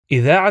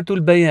إذاعة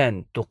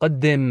البيان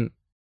تقدم.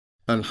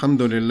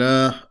 الحمد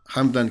لله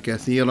حمدا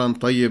كثيرا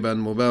طيبا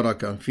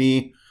مباركا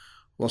فيه،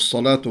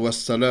 والصلاة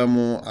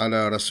والسلام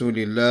على رسول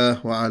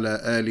الله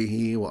وعلى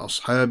آله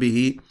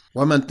وأصحابه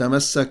ومن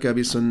تمسك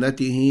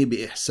بسنته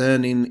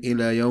بإحسان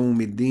إلى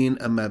يوم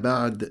الدين. أما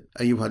بعد،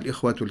 أيها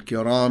الإخوة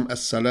الكرام،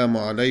 السلام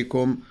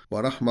عليكم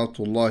ورحمة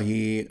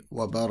الله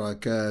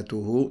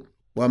وبركاته.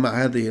 ومع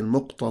هذه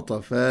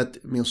المقتطفات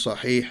من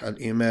صحيح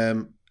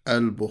الإمام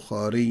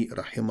البخاري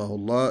رحمه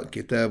الله،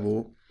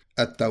 كتاب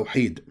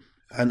التوحيد،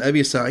 عن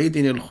أبي سعيد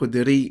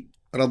الخدري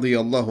رضي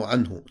الله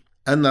عنه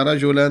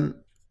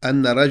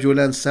أن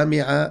رجلا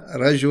سمع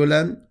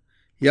رجلا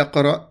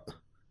يقرأ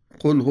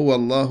قل هو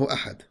الله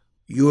أحد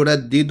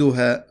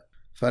يرددها،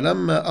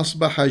 فلما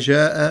أصبح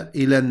جاء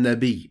إلى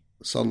النبي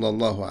صلى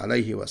الله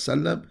عليه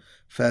وسلم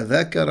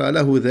فذكر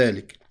له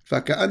ذلك،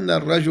 فكأن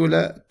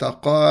الرجل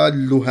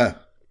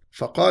تقالها،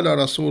 فقال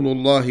رسول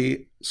الله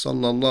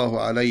صلى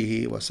الله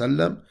عليه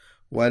وسلم: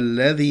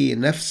 والذي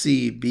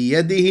نفسي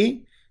بيده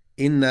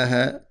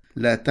إنها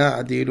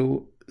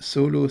لتعدل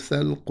ثلث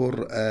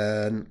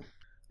القرآن.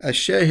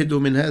 الشاهد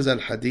من هذا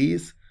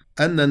الحديث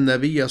أن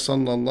النبي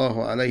صلى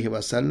الله عليه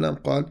وسلم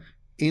قال: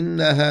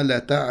 إنها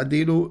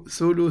لتعدل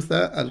ثلث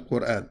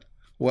القرآن،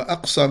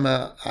 وأقسم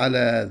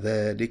على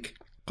ذلك.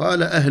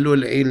 قال أهل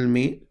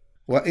العلم: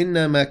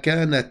 وإنما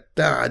كانت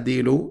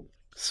تعدل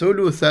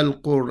ثلث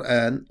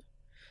القرآن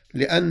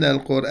لأن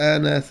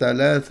القرآن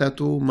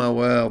ثلاثة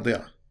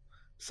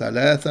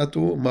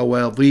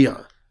مواضيع: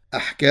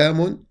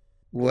 أحكام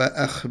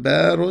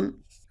وأخبار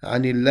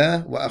عن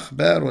الله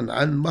وأخبار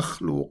عن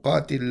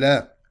مخلوقات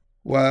الله،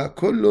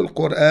 وكل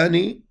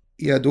القرآن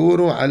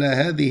يدور على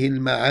هذه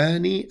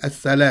المعاني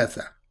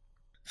الثلاثة.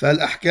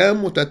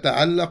 فالأحكام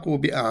تتعلق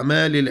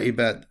بأعمال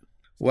العباد،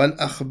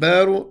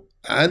 والأخبار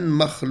عن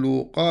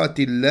مخلوقات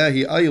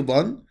الله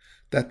أيضا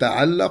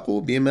تتعلق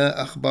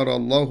بما أخبر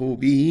الله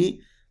به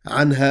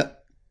عنها.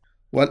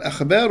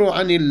 والأخبار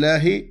عن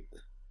الله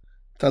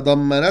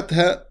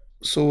تضمنتها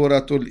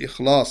سورة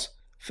الإخلاص،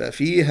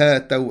 ففيها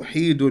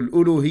توحيد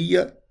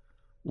الألوهية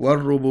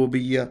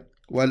والربوبية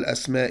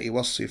والأسماء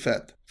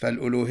والصفات.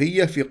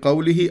 فالألوهية في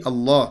قوله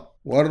الله،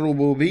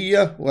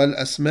 والربوبية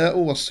والأسماء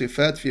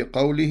والصفات في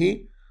قوله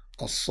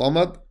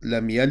الصمد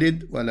لم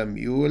يلد ولم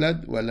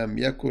يولد ولم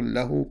يكن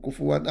له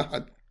كفوا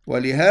أحد.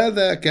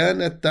 ولهذا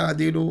كانت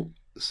تعدل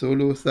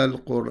ثلث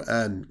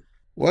القرآن.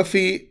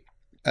 وفي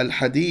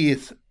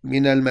الحديث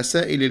من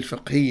المسائل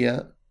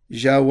الفقهية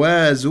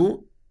جواز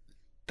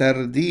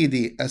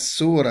ترديد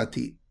السورة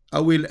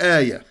أو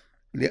الآية،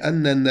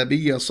 لأن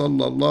النبي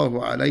صلى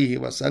الله عليه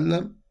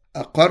وسلم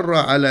أقر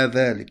على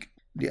ذلك،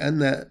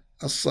 لأن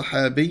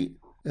الصحابي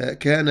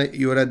كان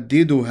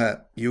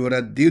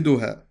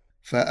يرددها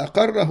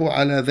فأقره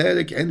على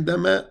ذلك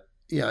عندما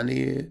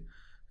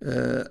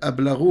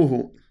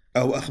أبلغوه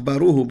أو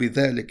أخبروه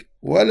بذلك،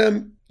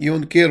 ولم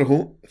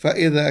ينكره.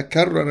 فإذا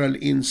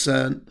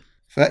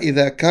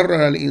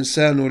كرر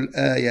الإنسان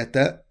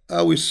الآية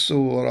أو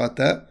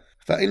السورة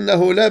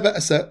فإنه لا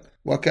بأس.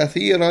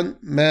 وكثيرا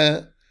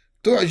ما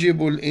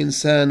تعجب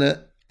الإنسان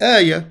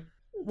آية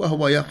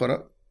وهو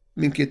يقرأ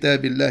من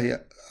كتاب الله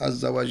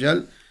عز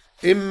وجل،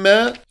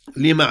 إما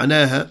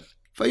لمعناها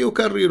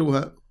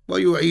فيكررها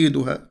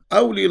ويعيدها،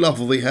 أو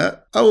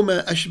للفظها أو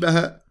ما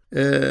أشبه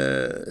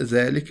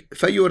ذلك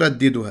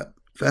فيرددها،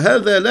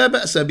 فهذا لا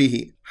بأس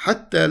به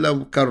حتى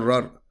لو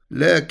كرر.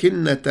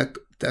 لكن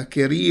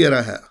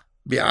تكريرها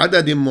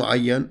بعدد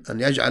معين، أن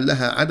يجعل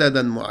لها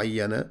عددا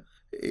معينا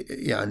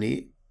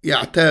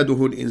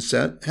يعتاده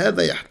الإنسان،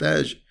 هذا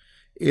يحتاج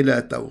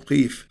إلى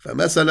توقيف.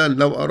 فمثلا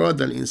لو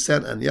أراد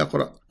الإنسان أن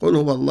يقرأ قل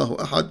هو الله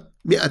أحد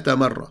 100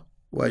 مرة،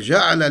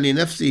 وجعل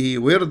لنفسه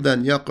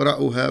وردا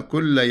يقرأها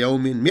كل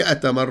يوم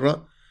 100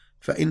 مرة،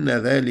 فإن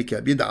ذلك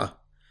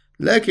بدعة.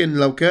 لكن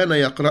لو كان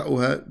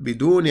يقرأها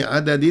بدون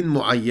عدد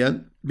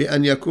معين،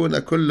 بأن يكون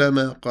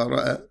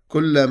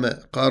كلما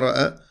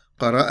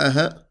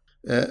قرأها،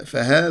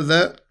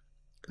 فهذا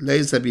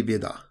ليس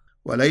ببدعة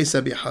وليس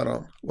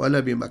بحرام ولا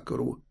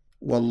بمكروه،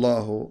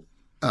 والله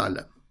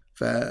أعلم.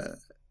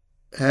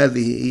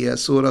 فهذه هي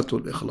سورة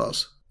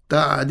الإخلاص،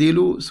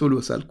 تعدل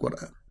ثلث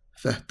القرآن،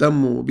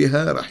 فاهتموا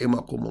بها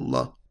رحمكم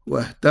الله،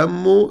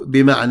 واهتموا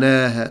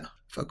بمعناها،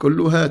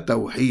 فكلها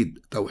توحيد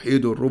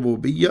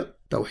الربوبية،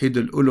 توحيد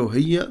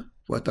الألوهية،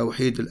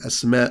 وتوحيد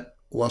الأسماء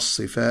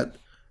والصفات.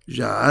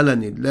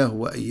 جعلني الله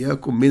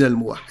وإياكم من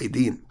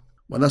الموحدين،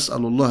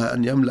 ونسأل الله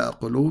أن يملأ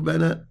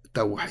قلوبنا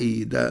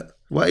توحيدا.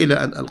 وإلى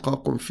أن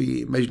ألقاكم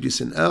في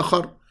مجلس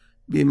آخر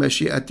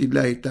بمشيئة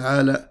الله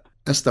تعالى،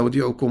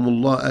 أستودعكم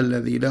الله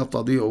الذي لا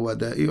تضيع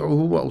ودائعه،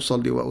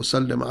 وأصلي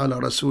وأسلم على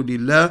رسول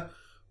الله،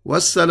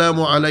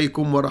 والسلام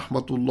عليكم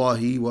ورحمة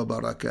الله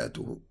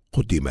وبركاته.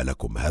 قدم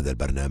لكم هذا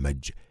البرنامج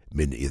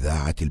من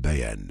إذاعة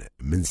البيان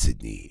من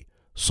سيدني،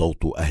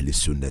 صوت أهل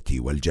السنة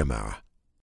والجماعة.